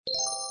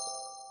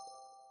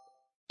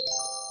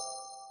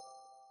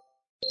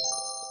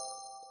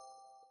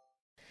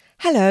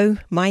Hello,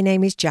 my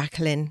name is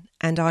Jacqueline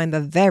and I'm a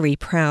very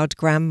proud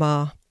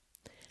grandma.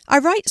 I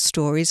write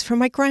stories for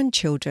my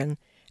grandchildren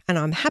and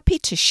I'm happy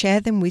to share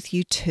them with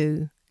you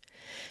too.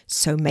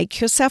 So make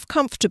yourself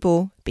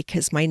comfortable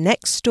because my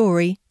next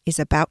story is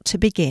about to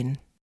begin.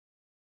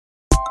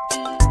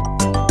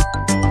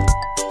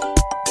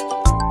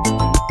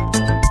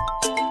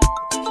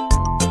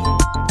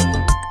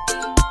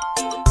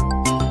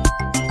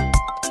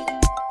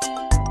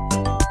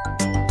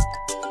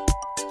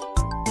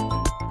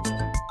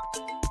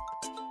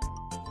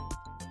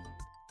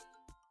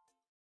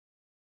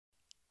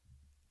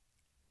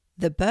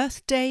 The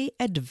Birthday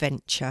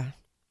Adventure.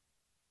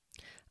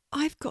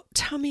 "I've got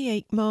tummy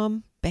ache,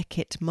 Mum,"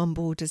 Beckett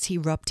mumbled as he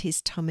rubbed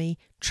his tummy,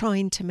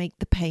 trying to make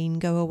the pain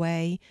go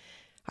away.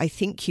 "I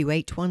think you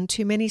ate one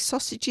too many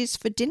sausages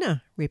for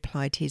dinner,"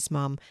 replied his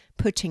mum,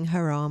 putting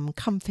her arm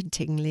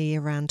comfortingly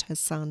around her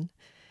son.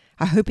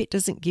 "I hope it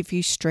doesn't give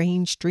you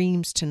strange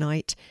dreams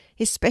tonight,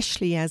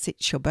 especially as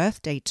it's your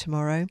birthday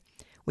tomorrow.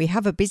 We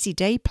have a busy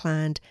day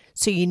planned,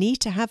 so you need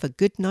to have a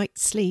good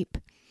night's sleep."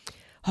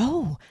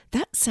 "Oh,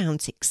 that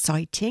sounds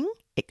exciting,"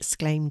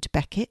 exclaimed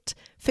Beckett,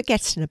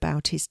 forgetting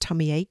about his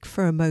tummy ache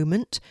for a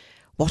moment.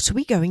 "What are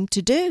we going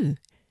to do?"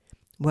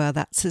 "Well,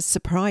 that's a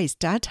surprise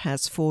Dad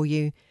has for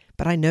you,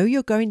 but I know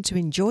you're going to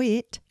enjoy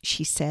it,"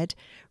 she said,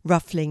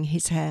 ruffling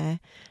his hair.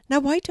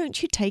 "Now why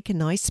don't you take a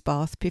nice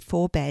bath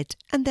before bed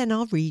and then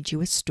I'll read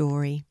you a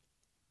story."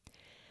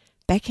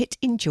 Beckett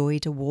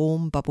enjoyed a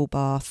warm bubble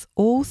bath,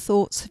 all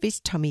thoughts of his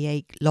tummy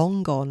ache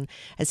long gone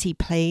as he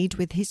played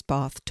with his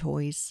bath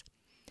toys.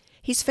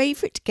 His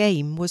favourite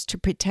game was to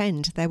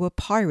pretend there were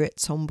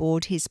pirates on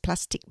board his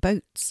plastic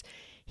boats.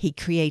 He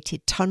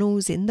created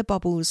tunnels in the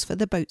bubbles for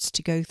the boats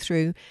to go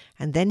through,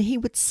 and then he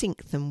would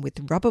sink them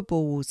with rubber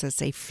balls as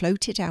they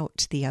floated out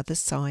to the other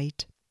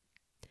side.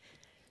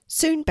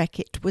 Soon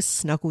Beckett was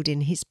snuggled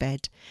in his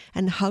bed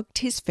and hugged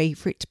his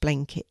favourite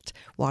blanket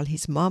while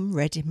his mum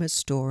read him a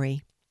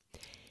story.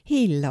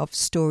 He loved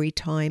story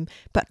time,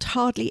 but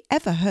hardly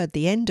ever heard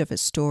the end of a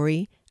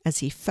story, as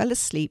he fell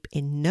asleep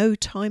in no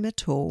time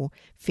at all,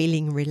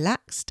 feeling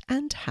relaxed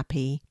and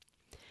happy.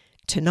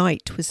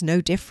 Tonight was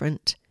no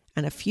different,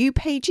 and a few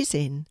pages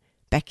in,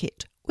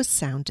 Beckett was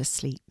sound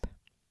asleep.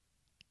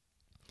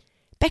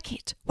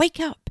 "Beckett, wake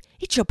up!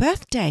 It's your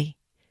birthday!"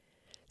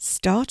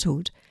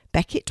 Startled,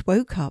 Beckett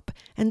woke up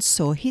and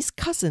saw his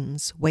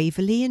cousins,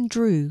 Waverley and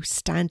Drew,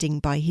 standing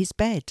by his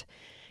bed.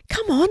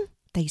 "Come on,"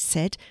 they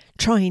said,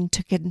 trying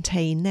to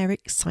contain their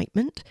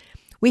excitement.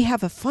 "We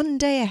have a fun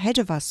day ahead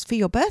of us for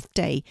your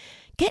birthday.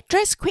 Get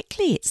dressed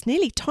quickly, it's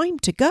nearly time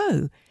to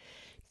go."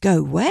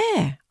 "Go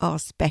where?"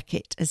 asked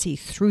Beckett as he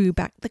threw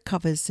back the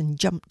covers and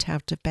jumped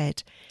out of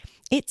bed.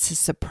 "It's a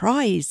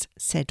surprise,"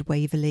 said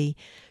Waverley.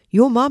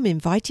 "Your mum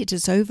invited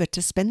us over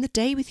to spend the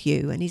day with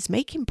you and is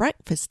making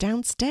breakfast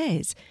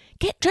downstairs.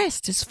 Get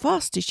dressed as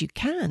fast as you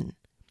can."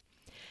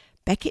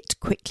 Beckett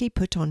quickly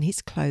put on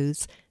his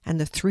clothes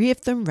and the three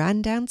of them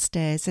ran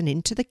downstairs and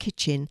into the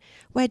kitchen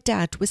where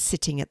Dad was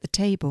sitting at the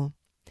table.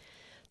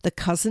 The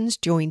cousins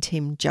joined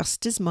him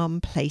just as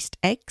Mum placed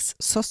eggs,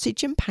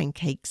 sausage and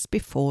pancakes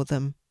before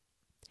them.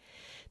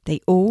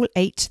 They all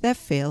ate their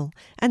fill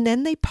and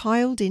then they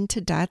piled into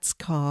Dad's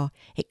car,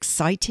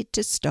 excited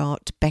to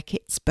start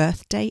Beckett's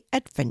birthday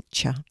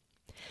adventure.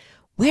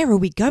 "Where are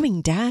we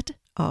going, Dad?"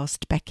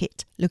 asked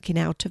Beckett, looking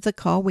out of the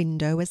car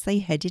window as they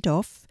headed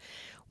off.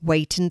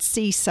 "Wait and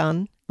see,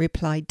 son,"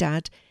 replied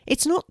Dad.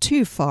 "It's not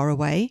too far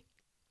away."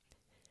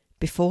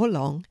 Before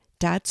long,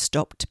 Dad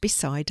stopped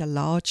beside a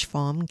large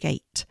farm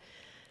gate.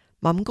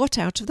 Mum got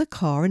out of the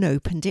car and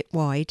opened it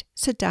wide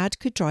so Dad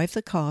could drive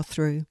the car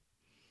through.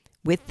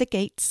 With the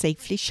gate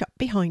safely shut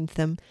behind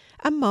them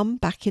and Mum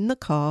back in the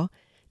car,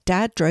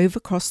 Dad drove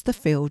across the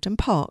field and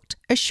parked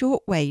a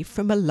short way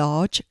from a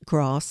large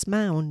grass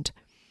mound.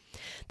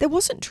 There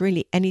wasn't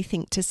really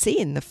anything to see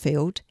in the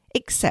field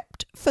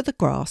except for the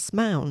grass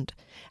mound,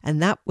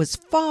 and that was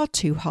far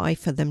too high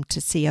for them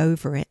to see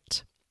over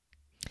it.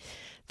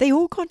 They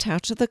all got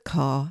out of the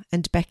car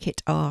and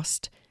Beckett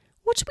asked,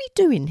 "What are we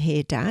doing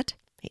here, Dad?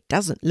 It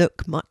doesn't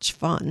look much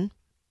fun."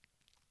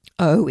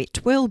 "Oh,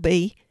 it will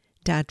be,"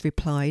 Dad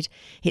replied.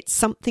 "It's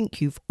something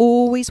you've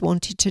always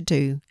wanted to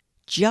do.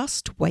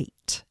 Just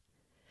wait."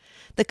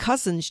 The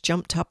cousins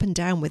jumped up and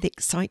down with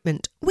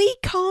excitement. "We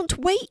can't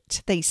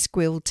wait," they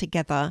squealed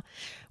together,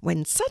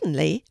 when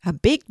suddenly a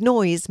big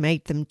noise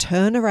made them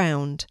turn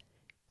around.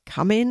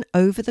 Coming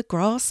over the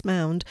grass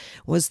mound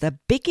was the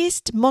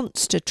biggest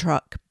monster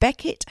truck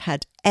Beckett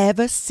had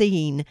ever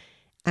seen,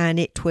 and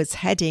it was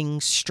heading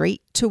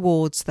straight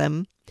towards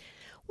them.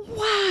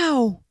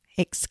 "Wow!"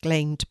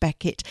 exclaimed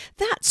Beckett.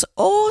 "That's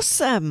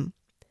awesome!"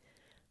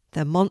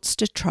 The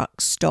monster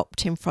truck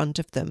stopped in front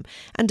of them,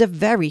 and a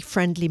very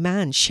friendly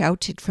man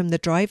shouted from the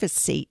driver's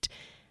seat,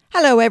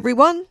 "Hello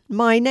everyone,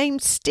 my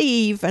name's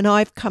Steve and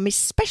I've come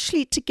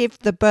especially to give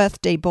the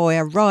birthday boy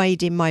a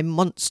ride in my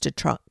monster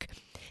truck."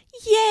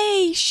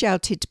 "Yay!"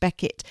 shouted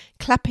Beckett,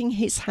 clapping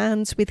his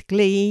hands with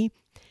glee.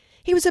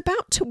 He was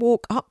about to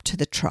walk up to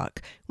the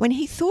truck when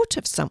he thought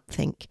of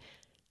something.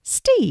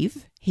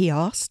 "Steve," he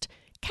asked,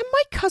 Can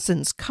my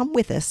cousins come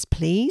with us,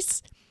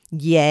 please?"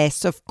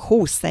 "Yes, of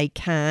course they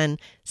can,"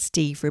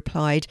 Steve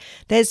replied.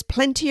 "There's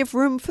plenty of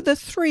room for the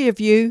three of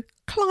you.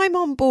 Climb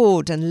on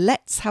board and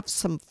let's have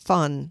some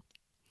fun."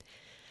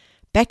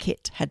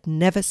 Beckett had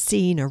never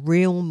seen a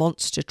real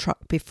monster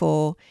truck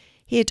before.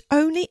 He had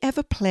only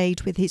ever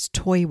played with his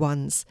toy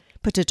ones,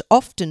 but had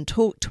often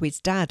talked to his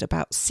dad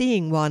about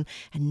seeing one,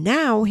 and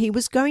now he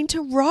was going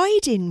to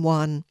ride in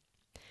one.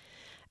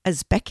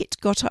 As Beckett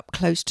got up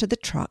close to the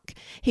truck,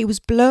 he was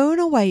blown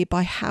away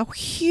by how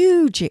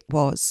huge it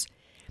was.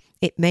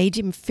 It made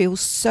him feel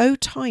so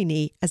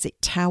tiny as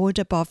it towered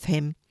above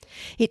him.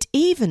 It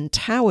even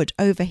towered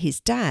over his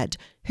dad,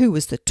 who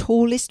was the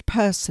tallest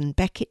person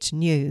Beckett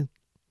knew.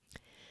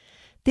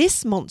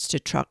 This monster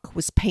truck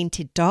was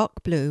painted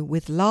dark blue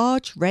with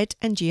large red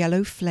and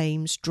yellow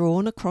flames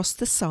drawn across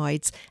the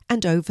sides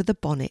and over the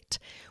bonnet,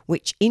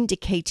 which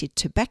indicated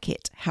to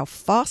Beckett how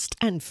fast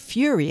and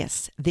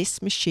furious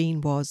this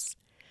machine was.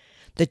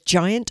 The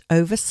giant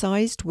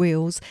oversized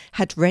wheels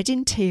had red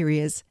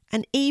interiors,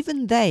 and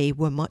even they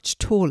were much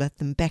taller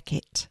than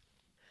Beckett.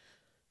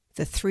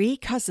 The three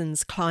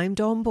cousins climbed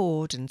on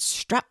board and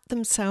strapped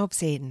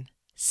themselves in.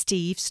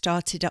 Steve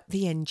started up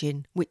the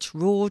engine, which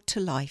roared to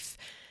life.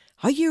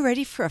 "Are you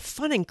ready for a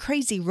fun and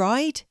crazy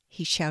ride?"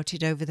 he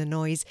shouted over the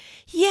noise.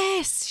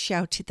 "Yes,"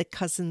 shouted the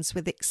cousins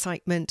with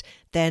excitement.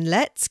 "Then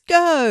let's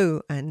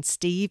go!" And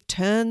Steve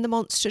turned the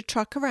monster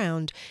truck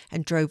around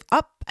and drove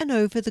up and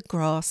over the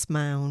grass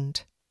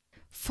mound.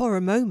 For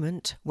a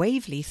moment,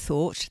 Waverley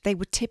thought they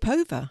would tip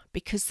over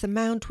because the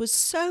mound was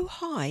so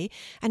high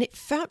and it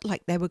felt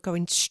like they were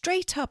going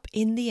straight up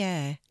in the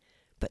air.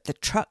 But the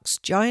truck's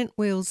giant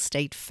wheels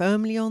stayed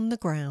firmly on the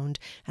ground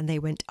and they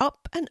went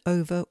up and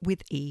over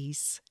with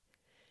ease.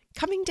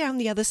 Coming down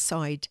the other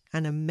side,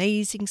 an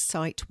amazing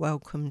sight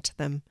welcomed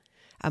them.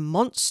 A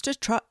monster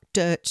truck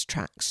dirt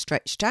track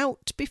stretched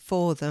out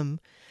before them.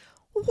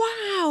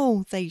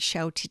 "Wow!" they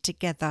shouted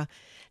together.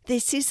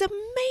 "This is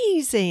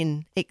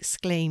amazing!"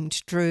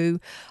 exclaimed Drew.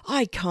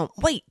 "I can't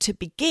wait to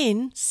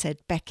begin,"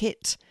 said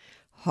Beckett.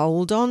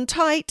 "Hold on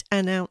tight,"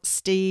 announced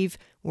Steve.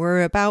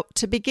 "We're about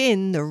to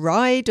begin the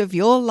ride of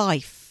your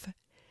life."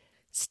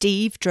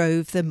 Steve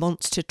drove the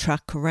monster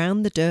truck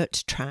around the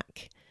dirt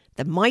track.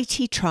 The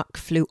mighty truck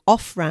flew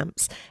off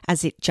ramps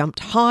as it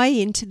jumped high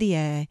into the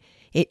air.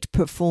 It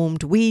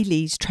performed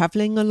wheelies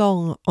travelling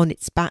along on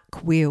its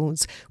back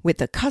wheels, with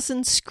the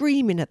cousins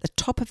screaming at the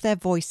top of their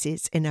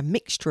voices in a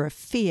mixture of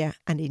fear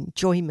and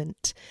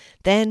enjoyment.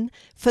 Then,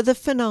 for the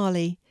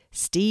finale,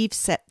 Steve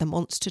set the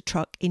monster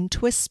truck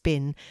into a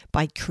spin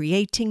by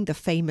creating the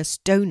famous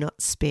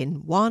donut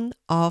spin, one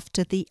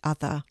after the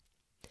other.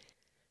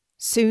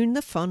 Soon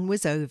the fun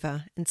was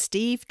over, and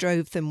Steve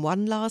drove them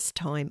one last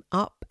time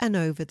up and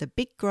over the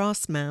big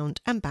grass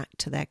mound and back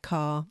to their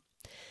car.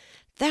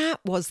 "That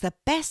was the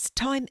best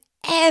time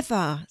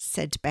ever,"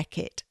 said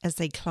Beckett as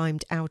they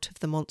climbed out of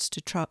the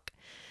monster truck.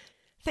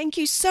 "Thank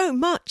you so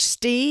much,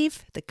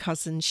 Steve," the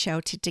cousins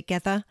shouted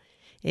together.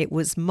 "It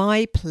was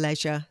my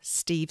pleasure,"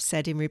 Steve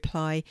said in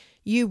reply.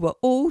 "You were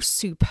all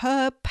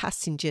superb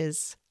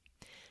passengers."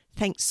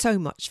 "Thanks so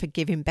much for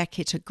giving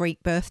Beckett a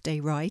great birthday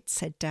ride,"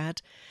 said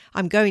Dad.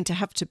 "I'm going to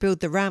have to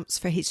build the ramps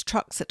for his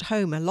trucks at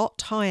home a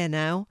lot higher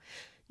now."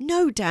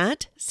 "No,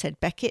 Dad," said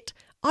Beckett.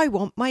 "I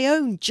want my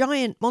own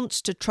giant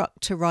monster truck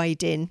to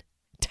ride in."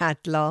 Dad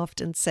laughed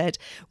and said,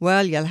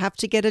 "Well, you'll have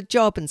to get a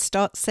job and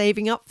start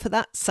saving up for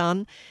that,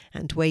 son."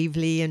 And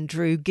Waverley and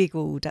Drew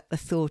giggled at the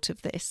thought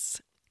of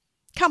this.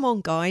 "Come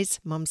on, guys,"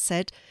 Mum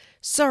said.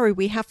 "Sorry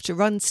we have to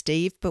run,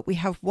 Steve, but we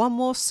have one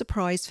more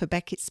surprise for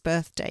Beckett's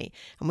birthday,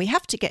 and we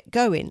have to get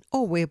going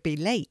or we'll be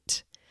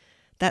late."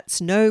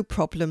 "That's no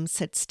problem,"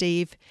 said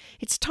Steve.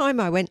 "It's time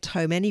I went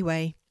home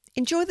anyway.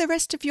 Enjoy the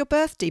rest of your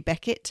birthday,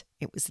 Beckett.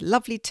 It was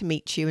lovely to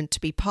meet you and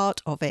to be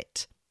part of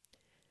it."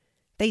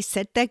 They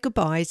said their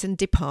goodbyes and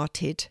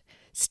departed.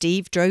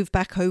 Steve drove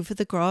back over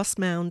the grass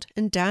mound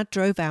and Dad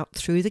drove out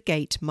through the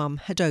gate Mum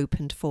had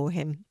opened for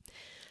him.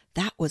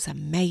 "That was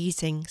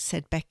amazing,"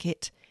 said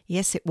Beckett.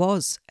 "Yes, it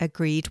was,"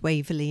 agreed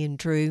Waverley and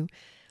Drew.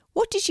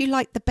 "What did you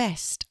like the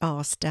best?"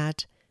 asked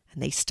Dad,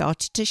 and they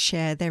started to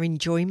share their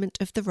enjoyment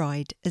of the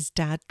ride as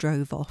Dad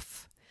drove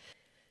off.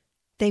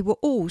 They were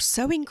all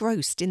so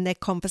engrossed in their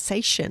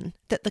conversation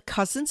that the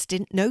cousins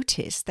didn't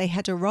notice they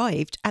had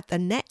arrived at the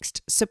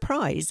next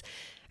surprise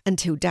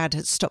until Dad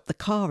had stopped the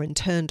car and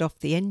turned off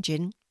the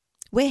engine.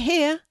 "We're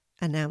here,"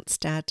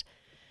 announced Dad.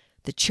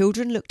 The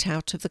children looked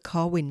out of the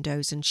car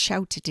windows and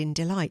shouted in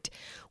delight.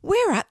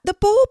 "We're at the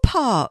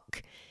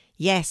ballpark!"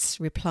 "Yes,"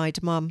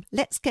 replied Mum.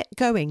 "Let's get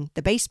going.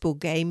 The baseball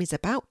game is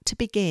about to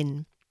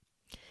begin."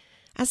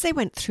 As they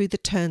went through the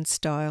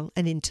turnstile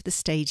and into the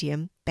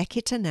stadium,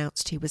 Beckett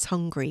announced he was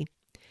hungry.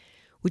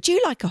 "Would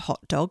you like a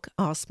hot dog?"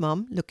 asked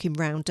Mum, looking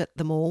round at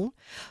them all.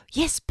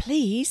 "Yes,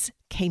 please,"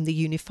 came the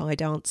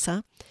unified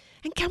answer.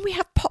 "And can we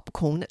have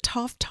popcorn at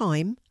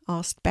half-time?"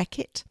 asked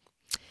Beckett.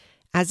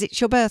 "As it's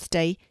your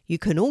birthday, you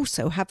can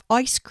also have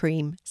ice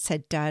cream,"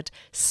 said Dad,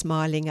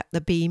 smiling at the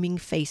beaming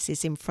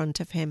faces in front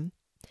of him.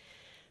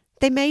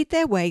 They made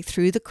their way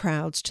through the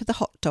crowds to the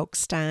hot dog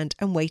stand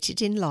and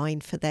waited in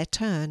line for their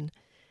turn.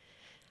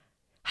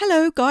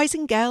 "Hello, guys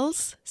and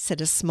gals,"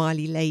 said a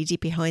smiley lady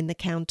behind the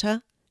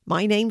counter.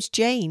 "My name's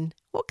Jane.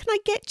 What can I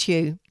get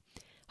you?"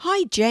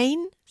 "Hi,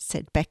 Jane,"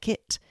 said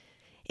Beckett.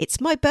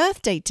 "It's my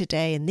birthday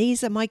today, and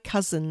these are my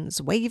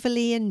cousins,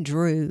 Waverley and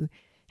Drew.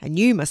 And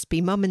you must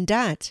be Mum and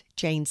Dad,"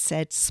 Jane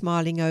said,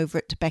 smiling over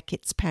at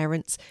Beckett's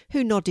parents,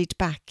 who nodded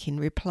back in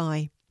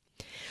reply.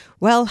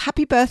 "Well,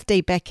 happy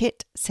birthday,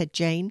 Beckett," said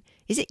Jane.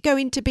 "Is it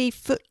going to be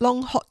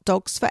foot-long hot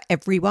dogs for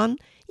everyone?"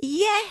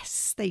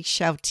 "Yes," they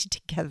shouted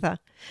together.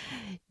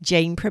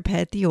 Jane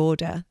prepared the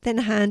order, then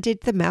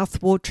handed the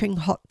mouth-watering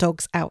hot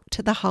dogs out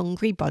to the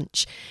hungry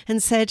bunch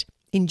and said,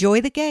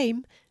 "Enjoy the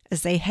game,"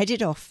 as they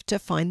headed off to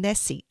find their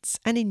seats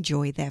and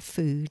enjoy their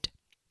food.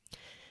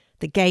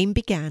 The game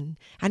began,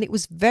 and it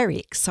was very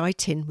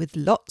exciting, with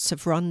lots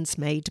of runs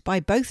made by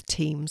both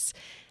teams,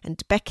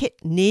 and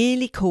Beckett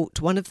nearly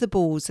caught one of the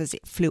balls as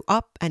it flew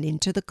up and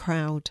into the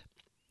crowd.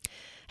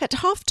 At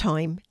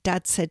half-time,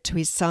 Dad said to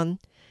his son,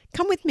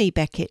 "Come with me,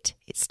 Beckett.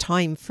 It's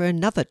time for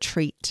another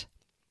treat."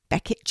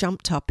 Beckett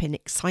jumped up in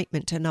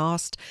excitement and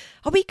asked,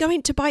 "Are we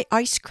going to buy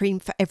ice cream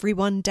for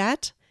everyone,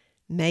 Dad?"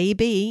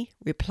 "Maybe,"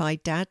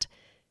 replied Dad.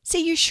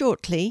 "See you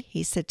shortly,"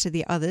 he said to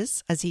the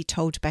others as he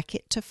told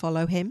Beckett to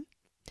follow him.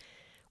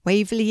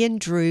 Waverley and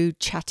Drew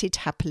chatted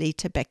happily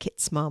to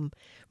Beckett's mum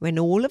when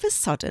all of a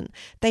sudden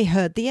they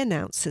heard the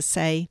announcer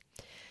say,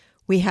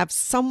 "We have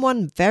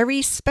someone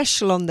very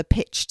special on the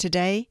pitch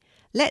today.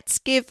 Let's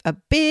give a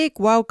big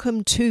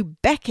welcome to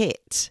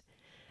Beckett."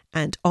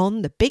 And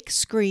on the big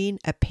screen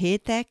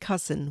appeared their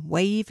cousin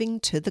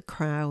waving to the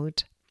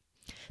crowd.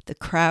 The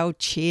crowd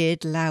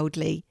cheered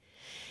loudly.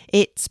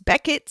 "It's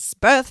Beckett's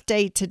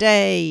birthday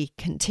today,"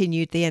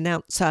 continued the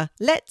announcer.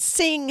 "Let's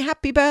sing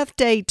happy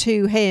birthday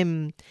to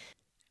him."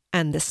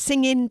 And the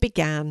singing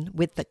began,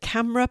 with the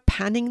camera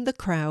panning the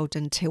crowd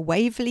until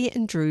Waverley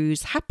and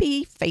Drew's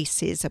happy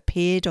faces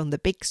appeared on the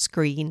big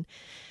screen.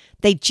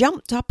 They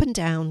jumped up and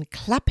down,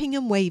 clapping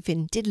and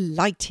waving,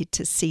 delighted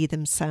to see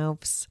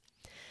themselves.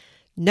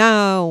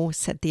 "Now,"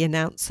 said the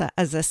announcer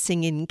as the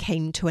singing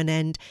came to an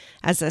end,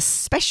 "as a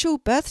special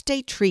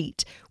birthday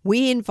treat,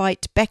 we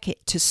invite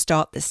Beckett to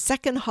start the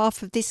second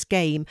half of this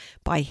game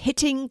by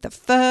hitting the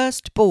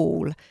first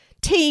ball.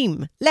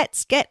 Team,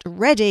 let's get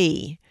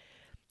ready."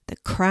 The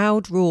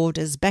crowd roared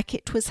as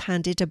Beckett was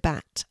handed a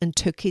bat and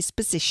took his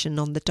position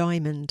on the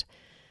diamond.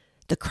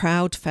 The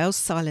crowd fell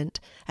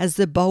silent as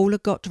the bowler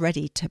got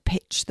ready to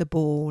pitch the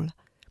ball.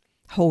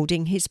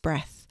 Holding his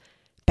breath,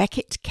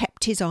 Beckett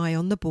kept his eye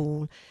on the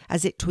ball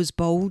as it was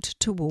bowled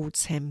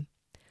towards him.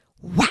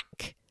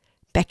 Whack!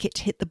 Beckett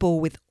hit the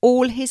ball with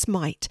all his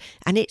might,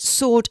 and it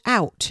soared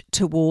out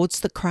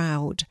towards the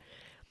crowd.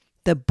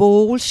 The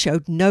ball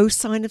showed no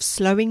sign of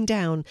slowing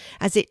down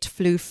as it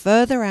flew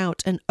further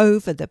out and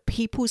over the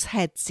people's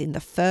heads in the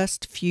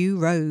first few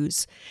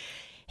rows.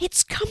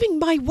 "It's coming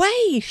my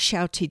way!"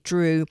 shouted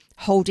Drew,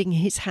 holding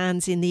his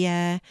hands in the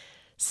air.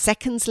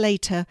 Seconds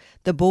later,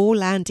 the ball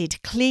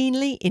landed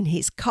cleanly in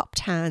his cupped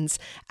hands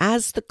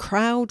as the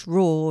crowd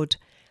roared.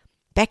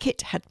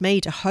 Beckett had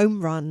made a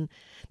home run.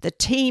 The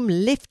team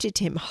lifted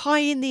him high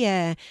in the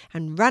air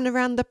and ran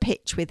around the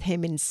pitch with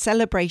him in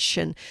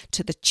celebration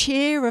to the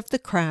cheer of the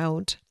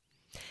crowd.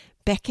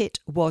 Beckett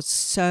was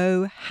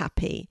so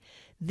happy.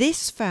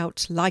 This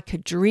felt like a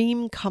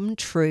dream come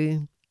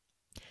true.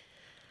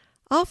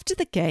 After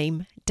the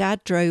game,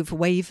 Dad drove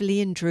Waverley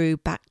and Drew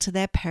back to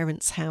their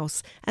parents'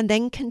 house and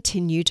then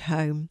continued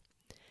home.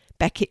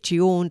 Beckett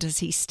yawned as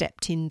he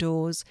stepped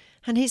indoors,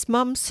 and his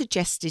mum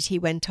suggested he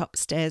went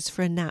upstairs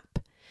for a nap.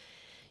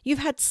 "You've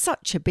had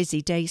such a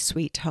busy day,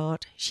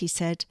 sweetheart," she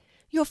said.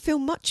 "You'll feel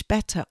much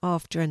better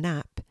after a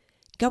nap.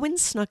 Go and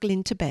snuggle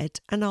into bed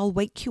and I'll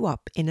wake you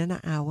up in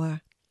an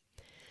hour."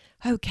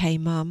 "OK,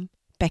 Mum,"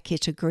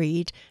 Beckett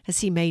agreed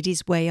as he made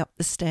his way up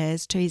the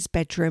stairs to his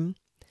bedroom.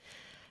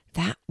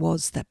 "That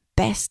was the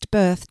best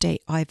birthday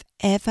I've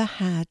ever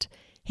had,"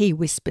 he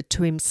whispered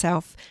to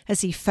himself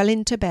as he fell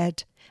into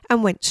bed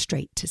and went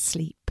straight to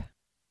sleep.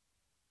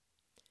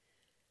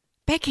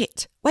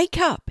 "Beckett, wake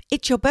up!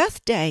 It's your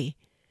birthday!"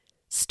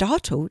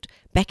 Startled,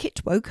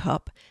 Beckett woke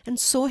up and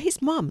saw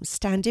his mum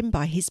standing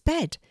by his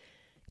bed.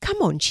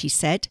 "Come on," she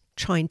said,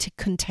 trying to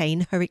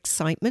contain her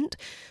excitement.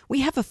 "We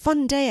have a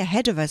fun day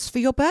ahead of us for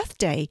your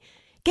birthday.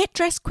 Get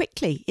dressed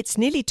quickly. It's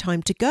nearly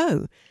time to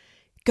go."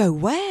 "Go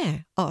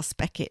where?" asked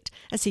Beckett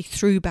as he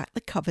threw back the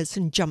covers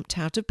and jumped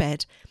out of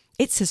bed.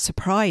 "It's a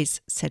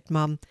surprise," said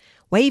Mum.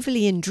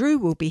 "Waverley and Drew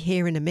will be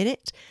here in a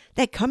minute.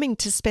 They're coming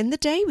to spend the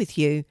day with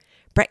you.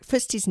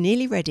 Breakfast is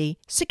nearly ready,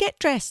 so get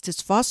dressed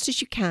as fast as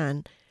you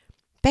can."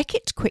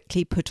 Beckett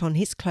quickly put on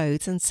his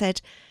clothes and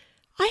said,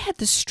 "I had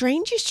the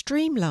strangest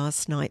dream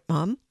last night,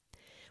 Mum."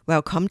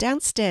 "Well, come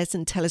downstairs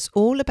and tell us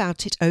all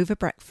about it over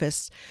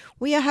breakfast.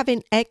 We are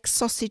having egg,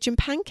 sausage and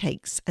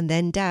pancakes, and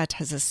then Dad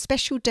has a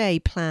special day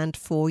planned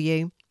for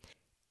you."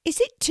 "Is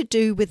it to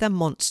do with a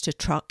monster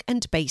truck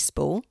and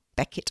baseball?"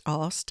 Beckett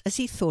asked as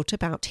he thought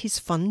about his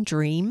fun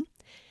dream.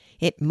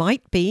 "It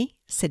might be,"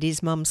 said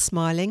his mum,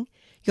 smiling.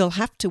 You'll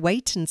have to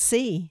wait and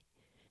see."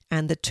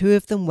 And the two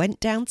of them went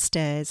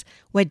downstairs,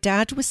 where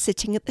Dad was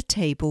sitting at the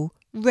table,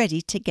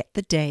 ready to get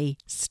the day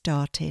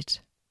started.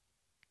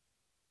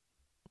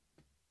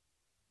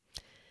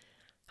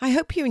 I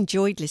hope you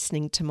enjoyed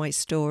listening to my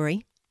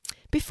story.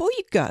 Before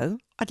you go,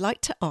 I'd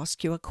like to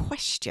ask you a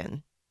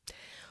question.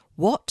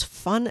 What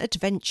fun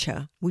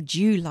adventure would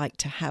you like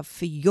to have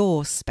for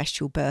your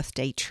special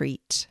birthday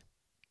treat?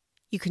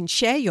 You can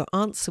share your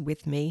answer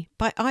with me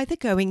by either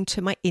going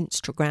to my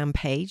Instagram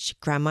page,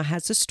 Grandma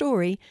Has a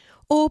Story,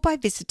 or by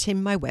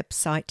visiting my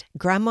website,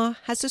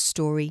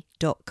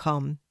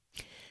 grandmahasastory.com.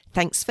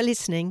 Thanks for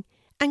listening,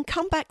 and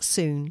come back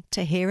soon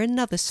to hear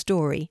another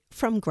story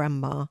from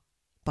Grandma.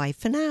 Bye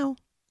for now.